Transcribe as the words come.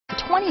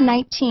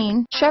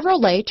2019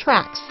 Chevrolet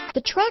Trax.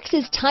 The Trax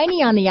is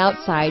tiny on the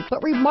outside,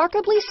 but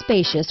remarkably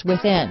spacious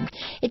within.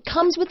 It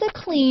comes with a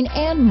clean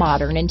and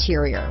modern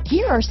interior.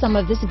 Here are some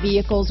of this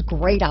vehicle's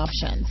great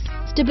options: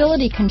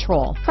 stability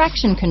control,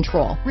 traction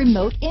control,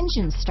 remote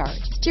engine start,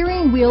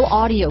 steering wheel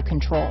audio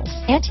controls,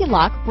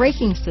 anti-lock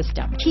braking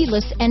system,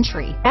 keyless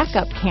entry,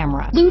 backup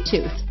camera,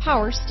 Bluetooth,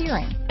 power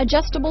steering,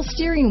 adjustable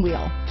steering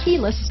wheel,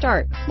 keyless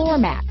start, floor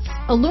mats,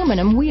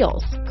 aluminum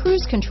wheels,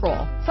 cruise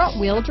control, front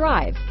wheel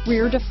drive,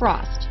 rear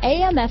defrost,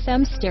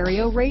 AM/FM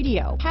stereo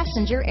radio,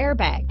 passenger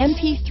airbag,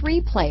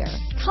 MP3 player.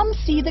 Come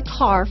see the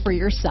car for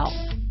yourself.